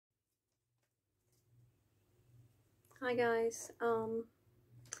Hi guys, I'm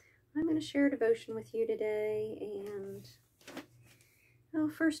going to share a devotion with you today, and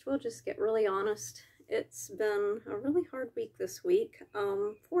first we'll just get really honest. It's been a really hard week this week,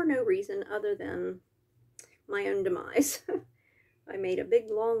 for no reason other than my own demise. I made a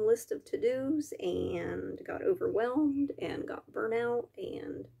big long list of to-dos and got overwhelmed and got burnout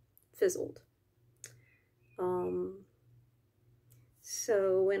and fizzled.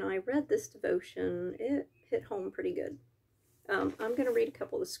 So when I read this devotion, it hit home pretty good. I'm going to read a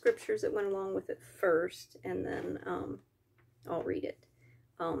couple of the scriptures that went along with it first, and then I'll read it.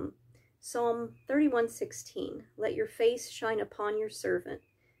 Psalm 31:16, let your face shine upon your servant.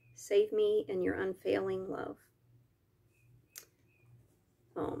 Save me in your unfailing love.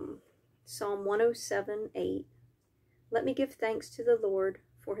 Psalm 107:8, let me give thanks to the Lord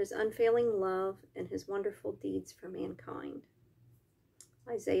for his unfailing love and his wonderful deeds for mankind.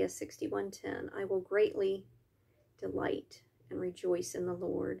 Isaiah 61:10, I will greatly delight and rejoice in the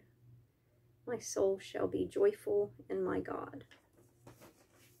Lord. My soul shall be joyful in my God.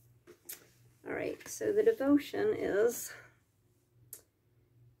 All right, so the devotion is,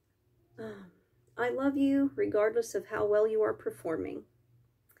 I love you regardless of how well you are performing.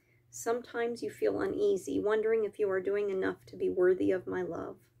 Sometimes you feel uneasy, wondering if you are doing enough to be worthy of my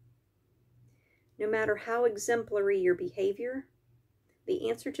love. No matter how exemplary your behavior,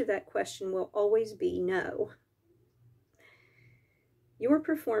 the answer to that question will always be no. Your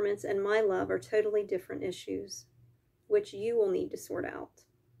performance and my love are totally different issues, which you will need to sort out.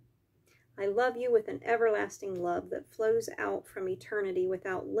 I love you with an everlasting love that flows out from eternity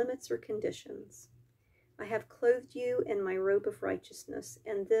without limits or conditions. I have clothed you in my robe of righteousness,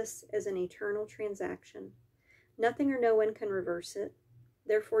 and this is an eternal transaction. Nothing or no one can reverse it.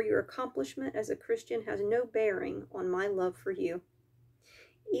 Therefore, your accomplishment as a Christian has no bearing on my love for you.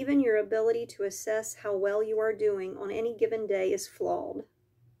 Even your ability to assess how well you are doing on any given day is flawed.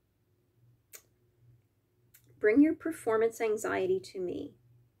 Bring your performance anxiety to me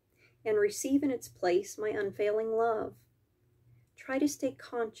and receive in its place my unfailing love. Try to stay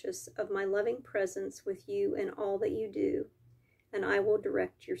conscious of my loving presence with you in all that you do, and I will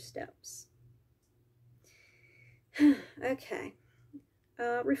direct your steps. Okay.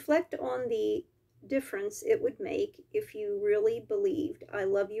 Reflect on the difference it would make if you really believed I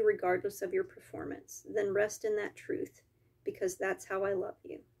love you regardless of your performance. Then rest in that truth, because that's how I love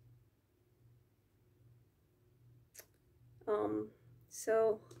you.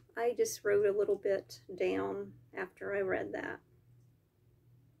 So I just wrote a little bit down after I read that.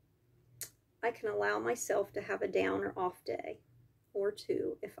 I can allow myself to have a down or off day or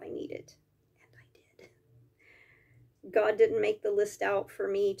two if I need it, and I did. God didn't make the list out for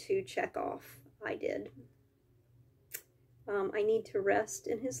me to check off. I did. I need to rest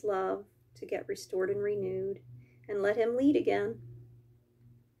in his love to get restored and renewed and let him lead again.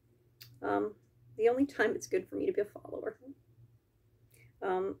 The only time it's good for me to be a follower.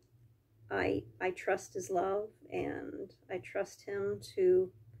 I trust his love, and I trust him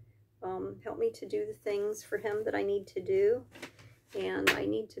to help me to do the things for him that I need to do. And I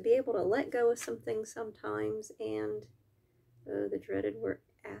need to be able to let go of some things sometimes, and the dreaded word,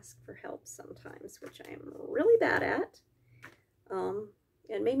 ask for help sometimes, which I am really bad at.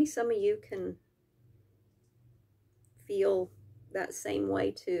 And maybe some of you can feel that same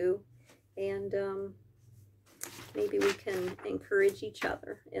way too. And maybe we can encourage each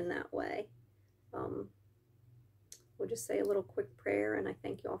other in that way. We'll just say a little quick prayer, and I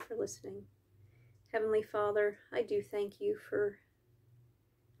thank you all for listening. Heavenly Father, I do thank you for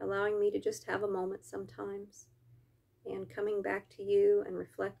allowing me to just have a moment sometimes, and coming back to you and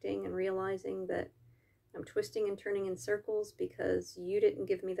reflecting and realizing that I'm twisting and turning in circles because you didn't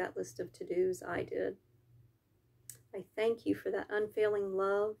give me that list of to-dos, I did. I thank you for that unfailing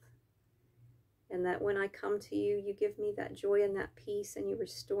love, and that when I come to you, you give me that joy and that peace, and you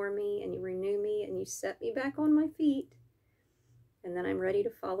restore me and you renew me and you set me back on my feet, and then I'm ready to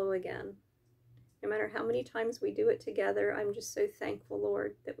follow again. No matter how many times we do it together, I'm just so thankful,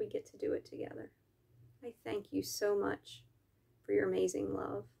 Lord, that we get to do it together. I thank you so much for your amazing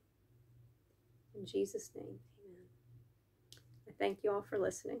love. In Jesus' name, amen. I thank you all for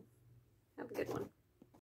listening. Have a good one.